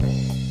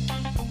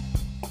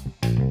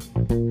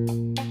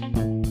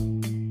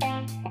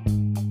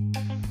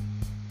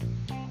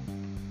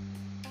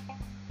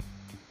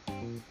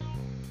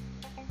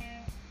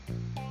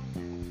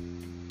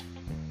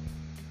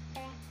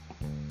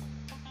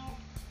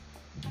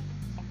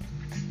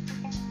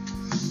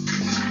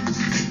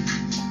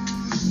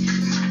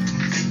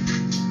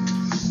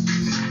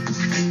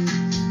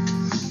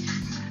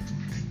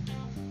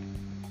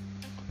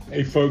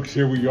Hey folks,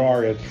 here we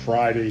are. It's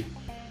Friday,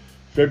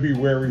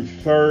 February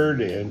 3rd,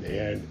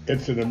 and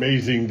it's an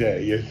amazing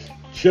day. It's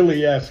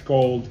chilly ass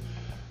cold,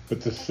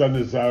 but the sun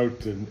is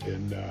out and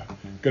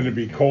going to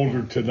be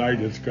colder tonight.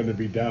 It's going to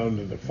be down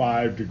to the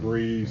 5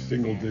 degrees,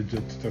 single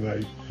digits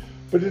tonight.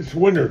 But it's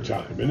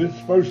wintertime, and it's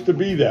supposed to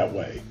be that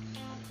way.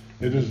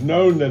 It is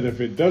known that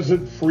if it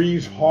doesn't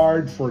freeze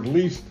hard for at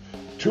least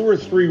 2 or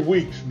 3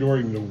 weeks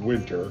during the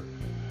winter,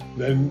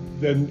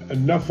 then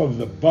enough of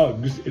the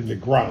bugs in the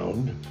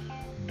ground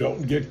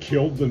don't get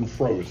killed and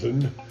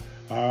frozen,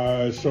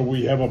 so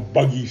we have a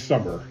buggy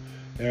summer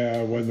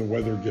when the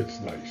weather gets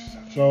nice.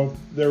 So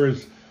there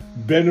is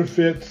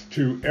benefits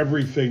to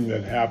everything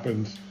that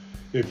happens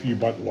if you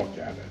but look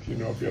at it. You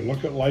know, if you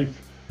look at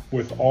life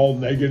with all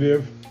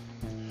negative,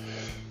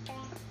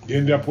 you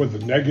end up with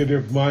a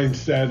negative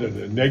mindset and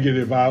a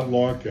negative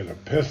outlook and a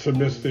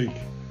pessimistic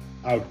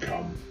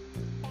outcome.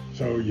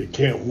 So you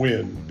can't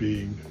win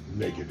being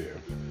negative.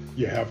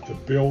 You have to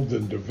build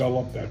and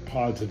develop that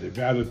positive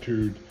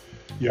attitude.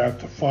 You have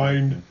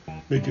to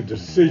make a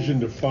decision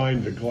to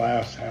find the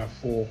glass half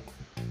full,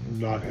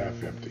 not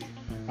half empty.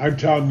 I'm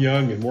Tom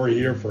Young, and we're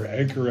here for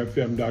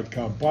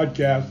AnchorFM.com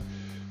podcast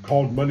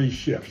called Money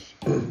Shifts.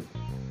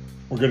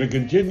 We're going to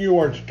continue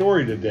our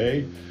story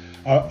today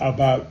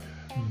about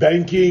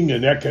banking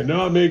and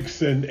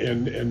economics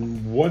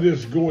and what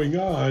is going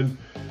on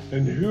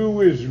and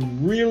who is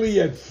really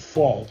at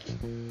fault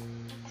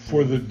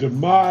for the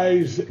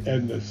demise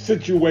and the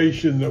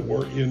situation that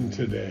we're in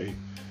today.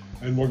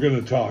 And we're going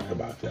to talk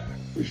about that.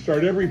 We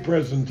start every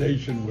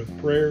presentation with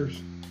prayers.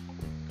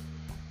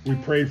 We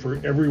pray for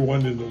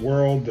everyone in the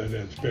world that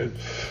has been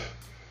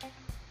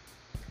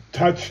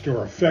touched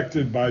or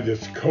affected by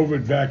this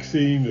COVID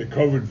vaccine, the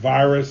COVID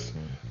virus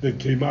that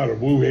came out of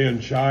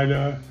Wuhan,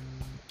 China.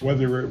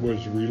 Whether it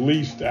was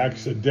released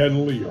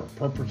accidentally or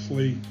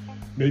purposely,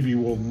 maybe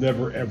we'll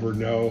never ever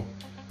know.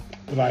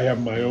 But I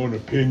have my own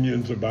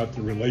opinions about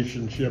the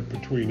relationship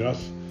between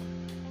us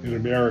in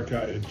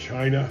America and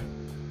China,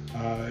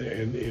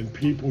 and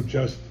people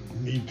just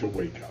need to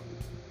wake up.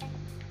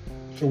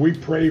 So we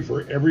pray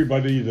for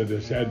everybody that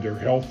has had their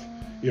health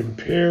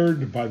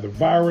impaired by the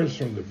virus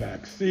or the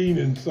vaccine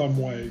in some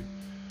way.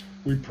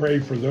 We pray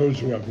for those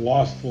who have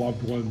lost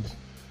loved ones.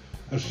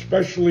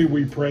 Especially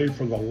we pray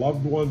for the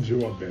loved ones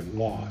who have been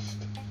lost,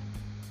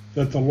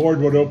 that the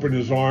Lord would open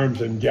his arms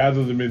and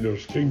gather them into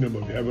his kingdom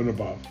of heaven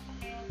above.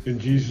 In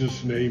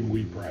Jesus' name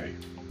we pray.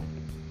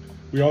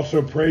 We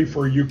also pray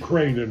for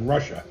Ukraine and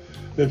Russia,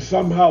 that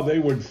somehow they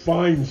would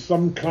find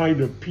some kind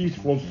of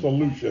peaceful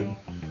solution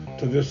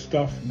to this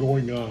stuff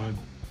going on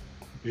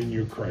in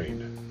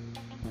Ukraine.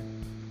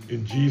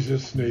 In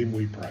Jesus' name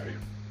we pray.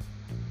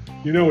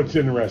 You know, it's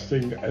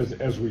interesting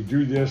as we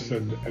do this,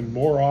 and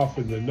more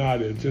often than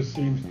not, it just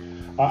seems,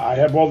 I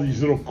have all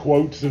these little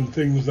quotes and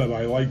things that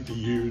I like to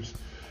use,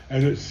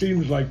 and it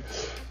seems like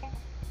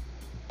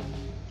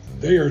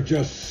they are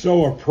just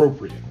so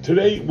appropriate.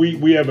 Today,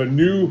 we have a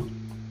new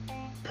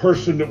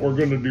person that we're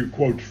going to do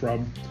quotes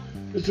from.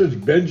 This is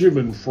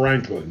Benjamin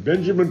Franklin.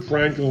 Benjamin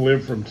Franklin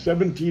lived from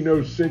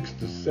 1706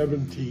 to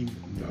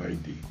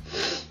 1790.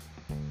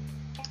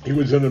 He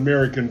was an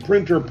American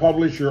printer,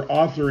 publisher,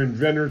 author,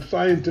 inventor,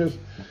 scientist,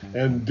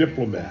 and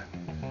diplomat.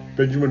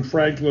 Benjamin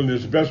Franklin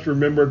is best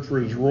remembered for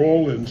his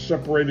role in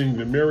separating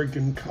the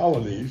American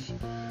colonies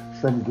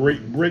from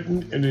Great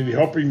Britain and in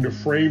helping to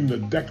frame the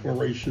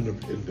Declaration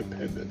of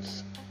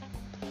Independence.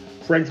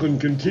 Franklin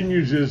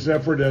continues his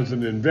effort as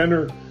an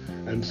inventor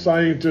and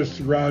scientist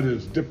throughout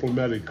his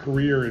diplomatic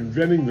career,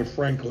 inventing the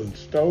Franklin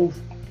stove,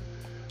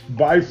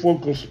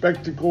 bifocal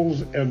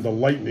spectacles, and the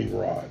lightning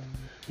rod.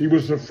 He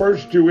was the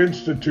first to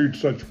institute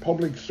such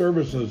public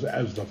services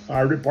as the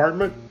fire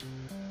department,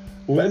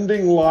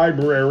 lending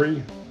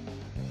library,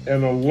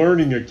 and a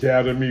learning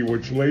academy,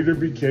 which later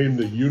became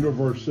the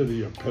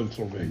University of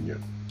Pennsylvania.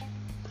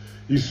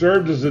 He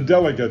served as a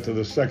delegate to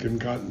the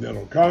Second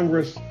Continental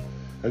Congress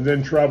and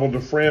then traveled to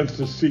France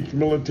to seek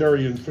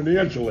military and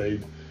financial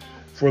aid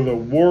for the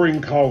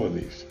warring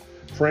colonies.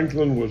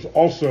 Franklin was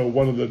also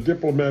one of the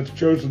diplomats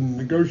chosen to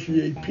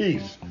negotiate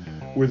peace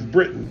with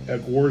Britain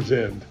at war's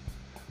end,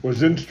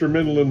 was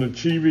instrumental in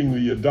achieving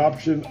the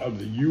adoption of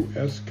the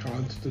U.S.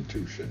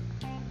 Constitution.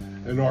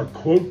 And our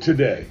quote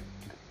today,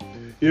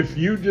 if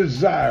you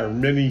desire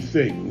many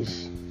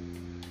things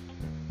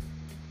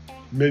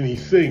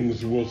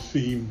will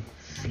seem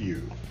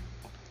few.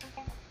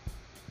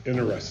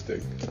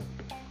 Interesting.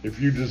 If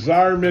you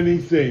desire many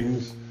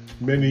things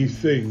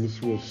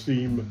will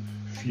seem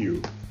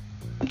few.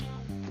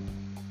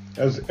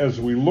 As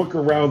we look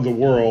around the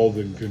world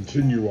and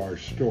continue our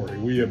story,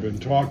 we have been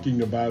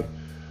talking about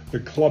the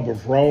Club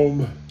of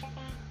Rome,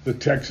 the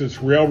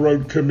Texas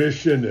Railroad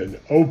Commission, and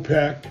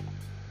OPEC.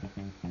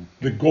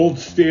 The gold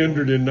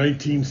standard in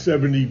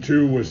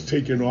 1972 was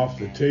taken off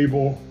the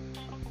table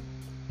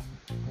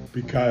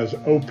because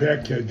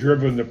OPEC had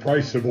driven the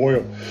price of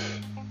oil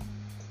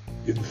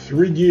in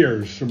 3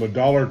 years from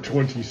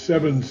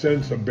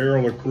 $1.27 a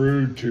barrel of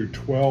crude to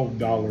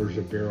 $12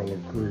 a barrel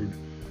of crude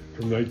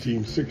from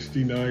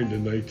 1969 to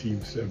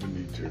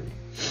 1972.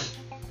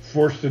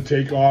 forced to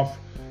get off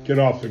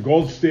the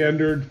gold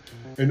standard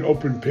and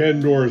open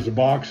Pandora's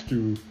box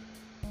to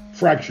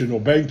fractional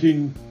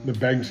banking. The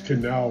banks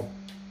can now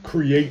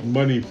create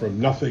money from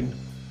nothing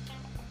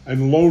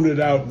and loan it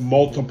out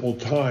multiple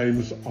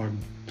times on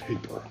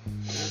paper.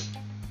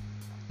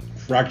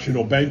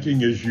 Fractional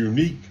banking is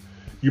unique.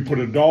 You put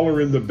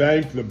 $1 in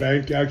the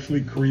bank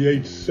actually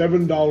creates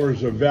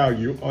 $7 of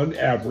value on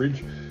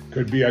average.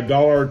 Could be $1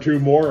 or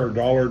 $2 more or $1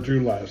 or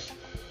 $2 less.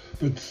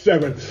 But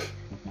 7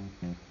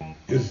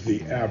 is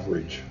the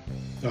average.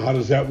 Now, how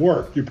does that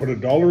work? You put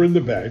 $1 in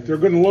the bank, they're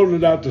going to loan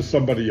it out to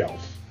somebody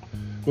else.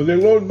 When they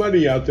loan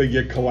money out, they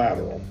get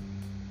collateral.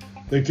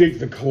 They take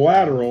the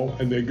collateral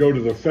and they go to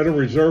the Federal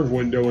Reserve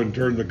window and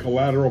turn the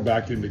collateral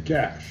back into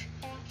cash.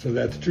 So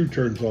that's 2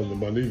 turns on the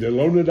money. They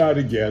loan it out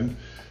again,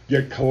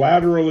 get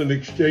collateral in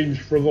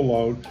exchange for the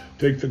loan,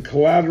 take the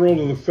collateral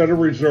to the Federal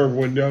Reserve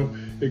window,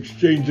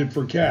 exchange it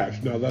for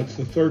cash. Now that's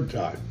the 3rd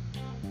time.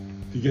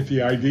 You get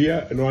the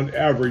idea? And on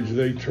average,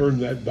 they turn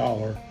that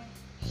dollar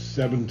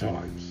 7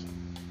 times.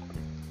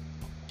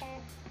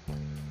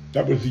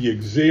 That was the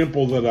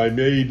example that I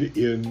made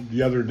in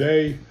the other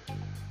day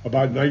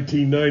about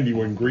 1990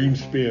 when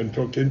Greenspan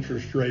took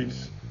interest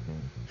rates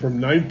from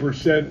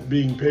 9%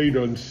 being paid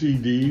on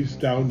CDs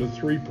down to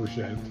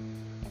 3%.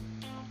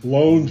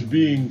 Loans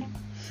being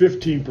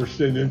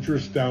 15%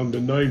 interest down to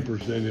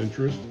 9%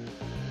 interest.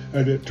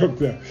 And it took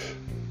the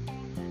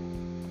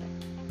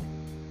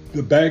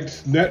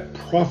bank's net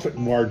profit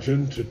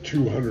margin to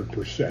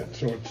 200%.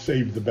 So it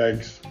saved the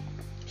banks,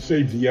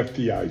 saved the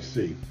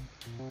FDIC,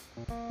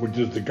 which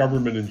is the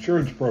government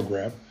insurance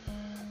program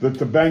that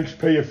the banks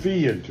pay a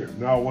fee into.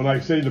 Now, when I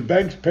say the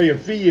banks pay a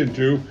fee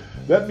into,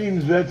 that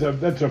means that's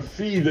a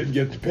fee that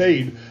gets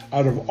paid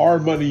out of our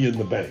money in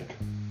the bank.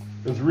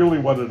 Is really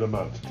what it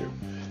amounts to.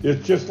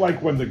 It's just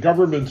like when the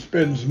government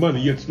spends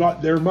money, it's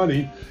not their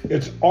money,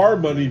 it's our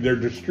money they're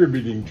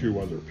distributing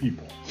to other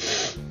people.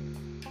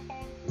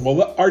 Well,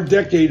 the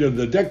decade of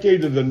the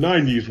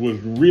 90s was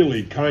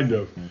really kind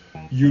of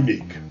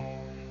unique.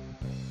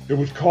 It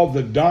was called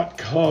the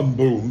dot-com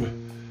boom,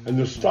 and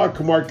the stock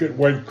market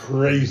went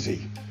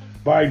crazy.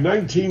 By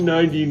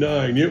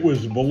 1999, it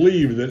was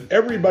believed that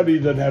everybody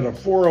that had a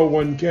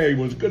 401k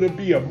was going to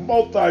be a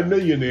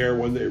multimillionaire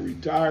when they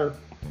retire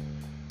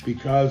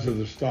because of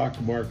the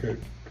stock market.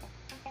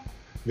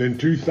 Then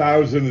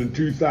 2000 and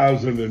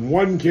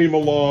 2001 came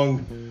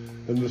along,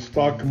 and the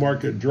stock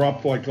market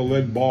dropped like a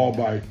lead ball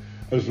by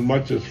as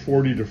much as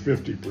 40 to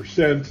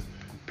 50%.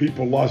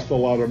 People lost a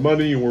lot of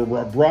money and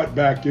were brought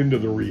back into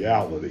the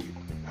reality.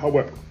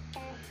 However,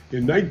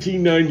 in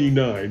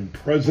 1999,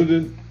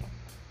 President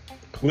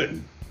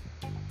Clinton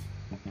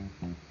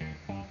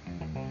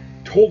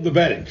told the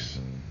banks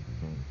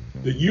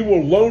that you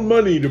will loan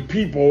money to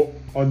people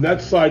on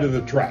that side of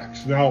the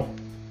tracks. Now,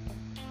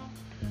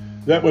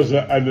 that was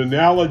an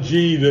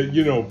analogy that,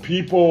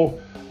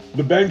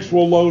 the banks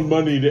will loan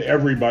money to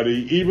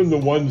everybody, even the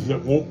ones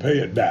that won't pay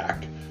it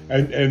back.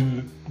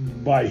 And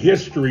by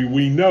history,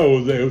 we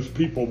know those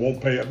people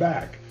won't pay it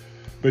back.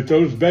 But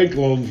those bank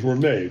loans were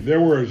made. There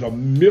was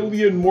 1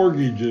 million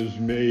mortgages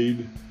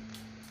made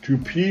to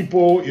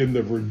people in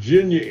the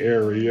Virginia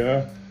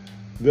area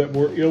that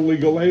were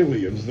illegal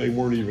aliens. They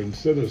weren't even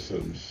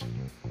citizens.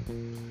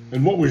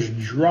 And what was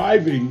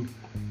driving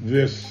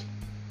this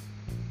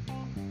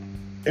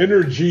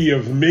energy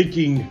of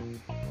making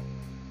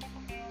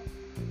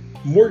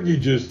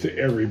mortgages to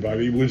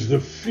everybody was the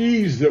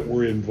fees that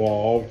were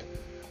involved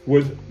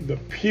with the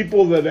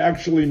people that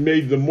actually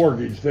made the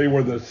mortgage. They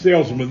were the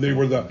salesman, they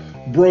were the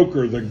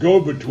broker, the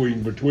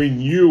go-between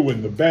between you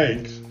and the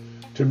banks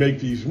to make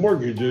these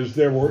mortgages.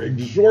 There were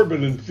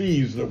exorbitant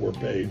fees that were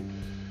paid,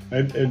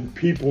 and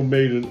people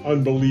made an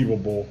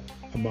unbelievable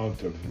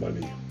amount of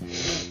money,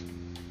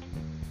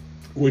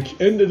 which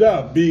ended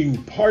up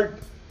being part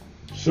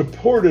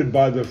supported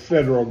by the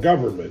federal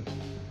government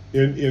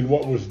in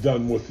what was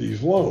done with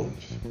these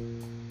loans.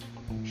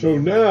 So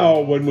now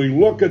when we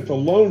look at the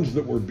loans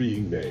that were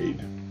being made,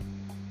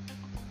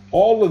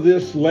 all of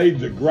this laid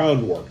the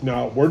groundwork.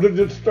 Now, where did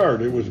it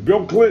start? It was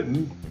Bill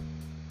Clinton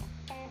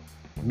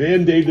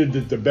mandated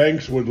that the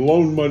banks would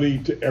loan money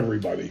to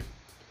everybody,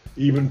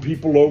 even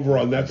people over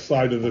on that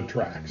side of the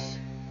tracks.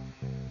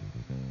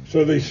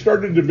 So they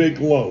started to make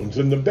loans,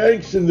 and the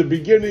banks in the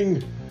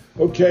beginning,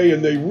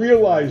 and they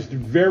realized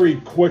very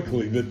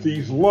quickly that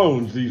these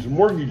loans, these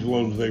mortgage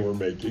loans they were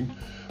making,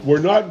 were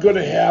not going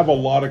to have a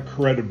lot of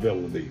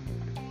credibility.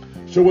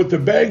 So what the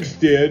banks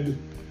did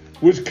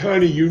was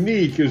kind of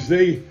unique, is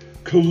they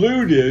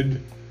colluded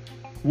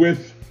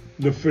with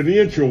the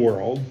financial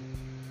world,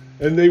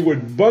 and they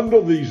would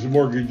bundle these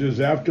mortgages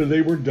after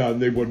they were done.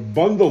 They would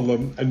bundle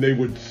them and they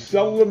would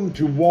sell them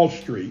to Wall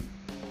Street.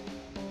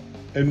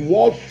 And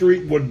Wall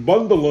Street would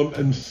bundle them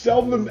and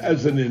sell them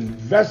as an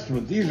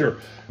investment. These are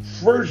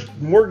first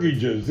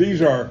mortgages.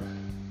 These are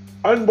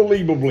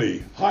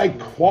unbelievably high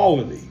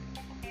quality.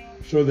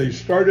 So they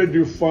started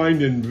to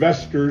find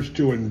investors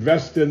to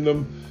invest in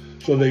them.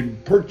 So they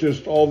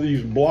purchased all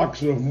these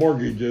blocks of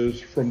mortgages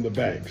from the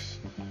banks.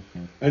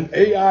 And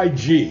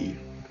AIG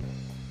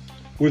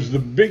was the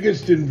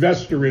biggest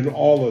investor in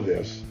all of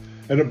this,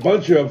 and a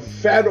bunch of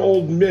fat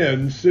old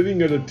men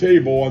sitting at a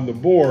table on the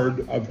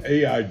board of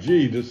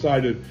AIG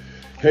decided,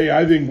 hey,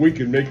 I think we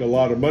can make a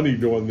lot of money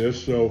doing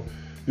this, so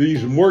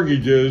these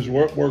mortgages,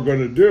 what we're going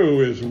to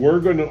do is we're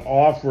going to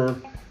offer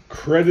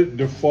credit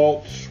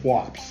default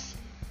swaps.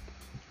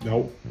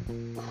 No,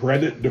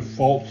 credit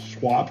default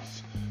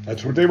swaps.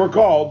 That's what they were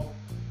called.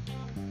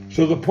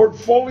 So the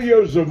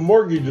portfolios of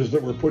mortgages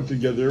that were put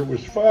together, it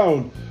was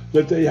found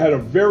that they had a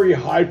very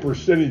high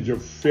percentage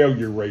of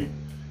failure rate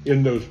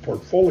in those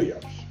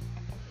portfolios.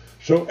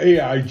 So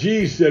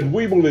AIG said,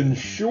 we will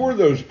insure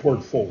those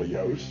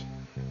portfolios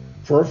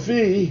for a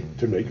fee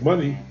to make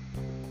money.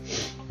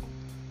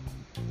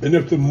 And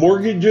if the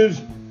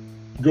mortgages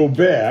go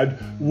bad,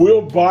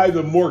 we'll buy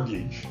the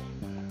mortgage.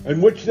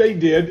 And which they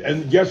did,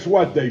 and guess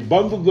what? They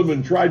bundled them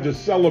and tried to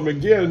sell them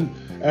again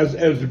as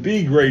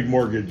B-grade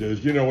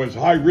mortgages, as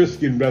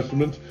high-risk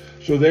investments.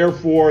 So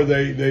therefore,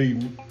 they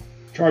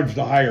charged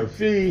a higher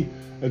fee,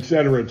 et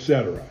cetera, et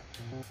cetera.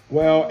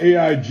 Well,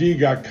 AIG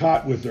got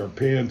caught with their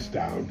pants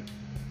down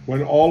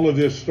when all of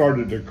this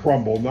started to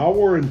crumble. Now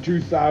we're in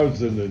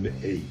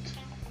 2008.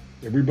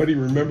 Everybody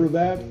remember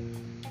that?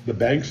 The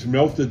banks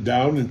melted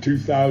down in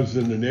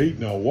 2008.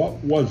 Now,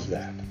 what was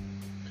that?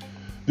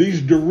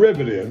 These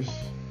derivatives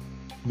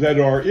that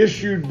are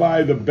issued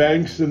by the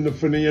banks in the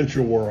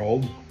financial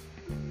world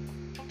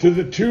to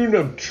the tune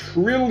of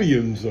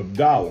trillions of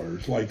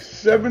dollars, like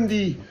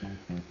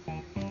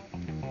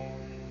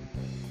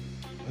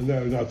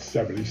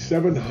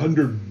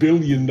 700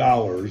 billion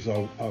dollars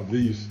of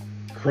these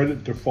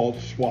credit default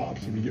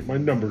swaps. Let me get my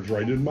numbers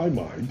right in my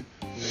mind.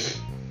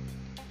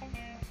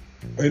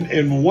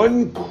 And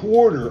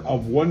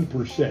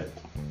 1/4%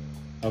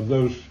 of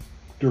those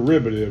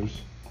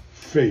derivatives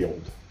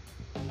failed,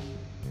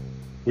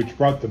 which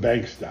brought the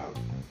banks down.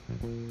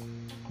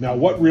 Now,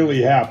 what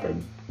really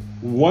happened?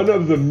 One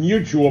of the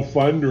mutual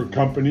fund or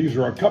companies,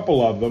 or a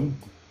couple of them,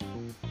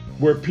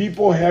 where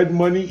people had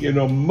money in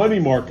a money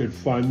market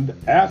fund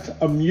at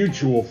a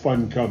mutual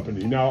fund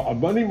company. Now, a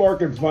money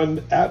market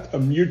fund at a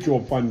mutual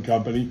fund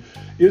company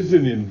is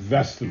an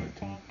investment.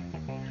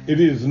 It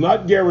is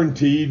not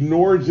guaranteed,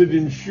 nor is it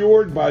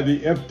insured by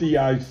the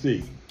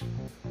FDIC.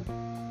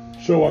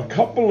 So a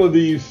couple of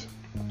these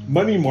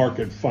money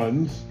market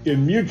funds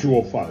in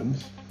mutual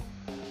funds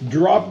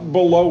dropped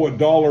below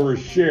 $1 a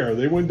share.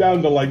 They went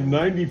down to like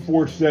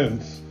 94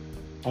 cents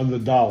on the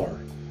dollar.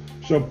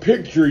 So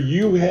picture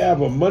you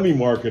have a money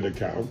market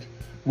account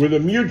with a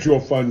mutual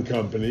fund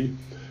company.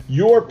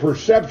 Your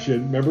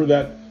perception, remember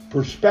that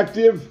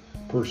perspective?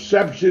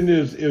 Perception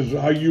is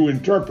how you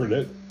interpret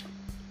it.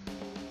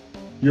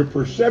 Your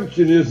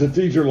perception is that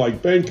these are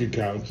like bank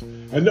accounts,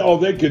 and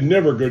they could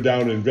never go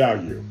down in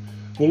value.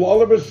 Well,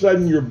 all of a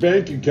sudden, your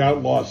bank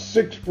account lost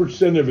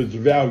 6% of its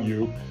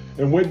value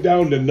and went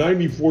down to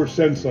 94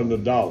 cents on the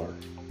dollar.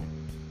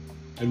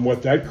 And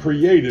what that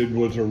created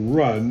was a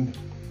run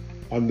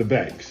on the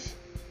banks.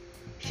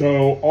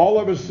 So all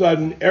of a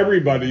sudden,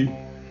 everybody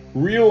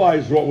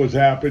realized what was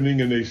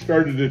happening, and they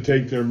started to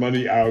take their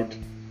money out.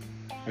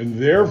 And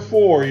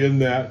therefore, in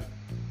that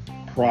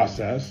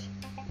process,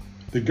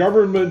 the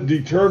government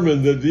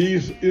determined that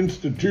these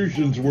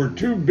institutions were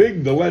too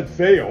big to let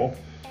fail.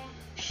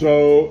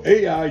 So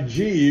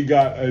AIG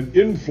got an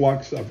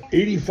influx of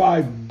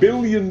 $85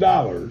 billion,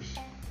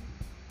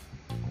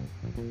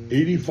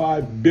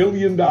 $85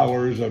 billion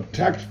of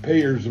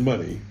taxpayers'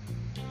 money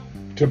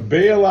to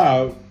bail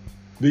out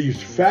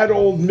these fat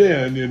old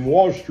men in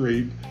Wall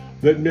Street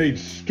that made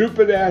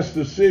stupid-ass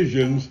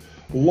decisions,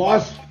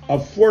 lost a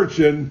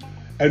fortune,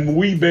 and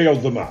we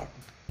bailed them out.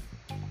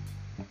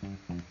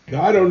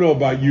 Now, I don't know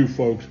about you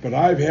folks, but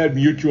I've had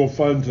mutual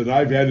funds and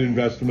I've had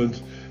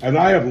investments, and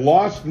I have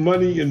lost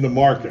money in the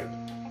market.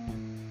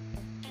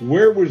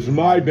 Where was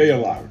my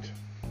bailout?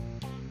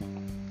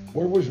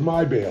 Where was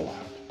my bailout?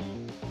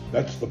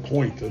 That's the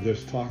point of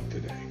this talk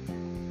today.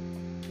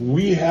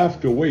 We have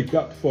to wake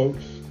up,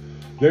 folks.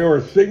 There are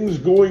things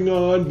going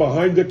on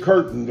behind the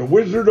curtain. The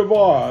Wizard of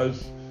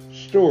Oz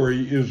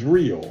story is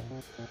real,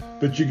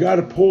 but you got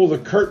to pull the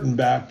curtain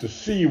back to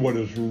see what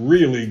is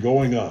really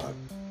going on.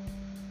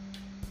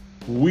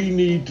 We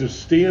need to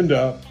stand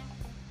up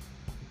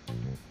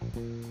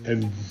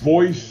and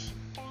voice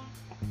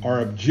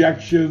our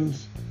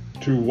objections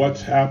to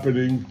what's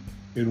happening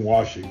in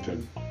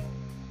Washington.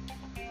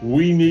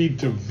 We need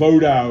to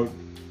vote out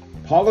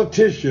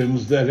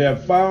politicians that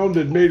have found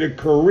and made a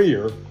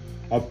career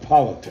of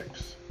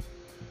politics.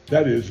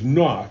 That is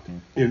not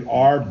in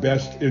our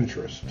best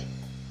interest.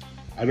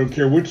 I don't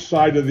care which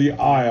side of the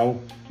aisle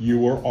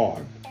you are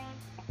on.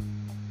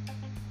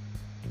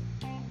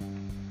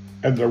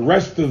 And the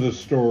rest of the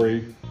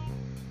story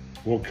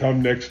will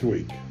come next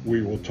week.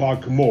 We will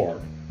talk more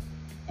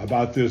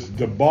about this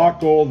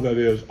debacle that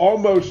is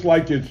almost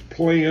like it's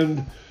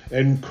planned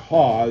and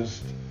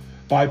caused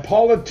by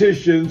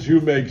politicians who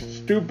make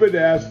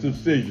stupid-ass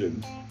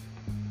decisions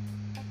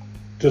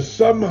to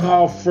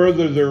somehow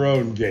further their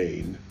own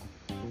gain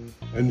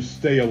and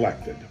stay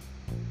elected.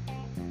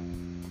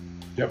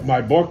 Get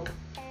my book,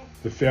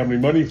 The Family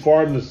Money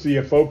Farm, the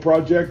CFO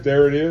Project,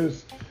 there it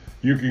is.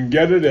 You can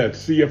get it at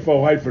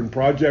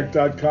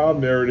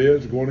cfo-project.com. There it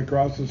is, going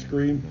across the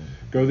screen.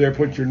 Go there,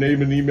 put your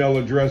name and email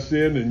address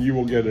in, and you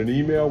will get an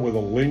email with a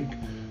link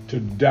to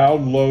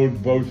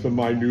download both of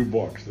my new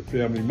books, The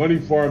Family Money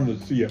Farm, the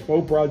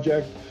CFO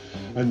Project,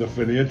 and the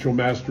Financial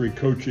Mastery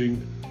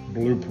Coaching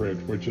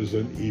Blueprint, which is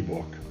an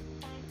ebook.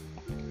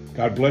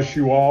 God bless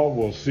you all.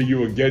 We'll see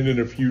you again in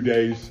a few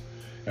days,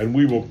 and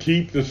we will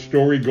keep the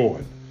story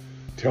going.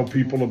 Tell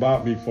people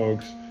about me,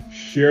 folks.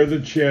 Share the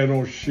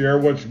channel, share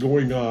what's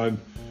going on,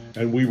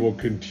 and we will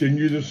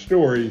continue the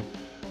story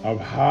of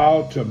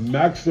how to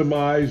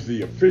maximize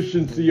the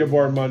efficiency of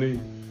our money,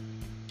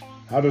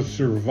 how to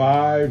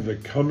survive the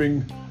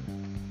coming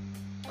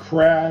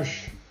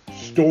crash,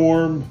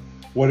 storm,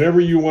 whatever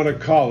you want to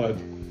call it.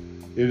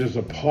 It is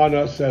upon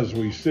us as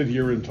we sit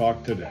here and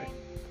talk today.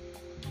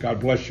 God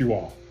bless you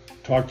all.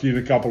 Talk to you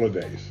in a couple of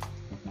days.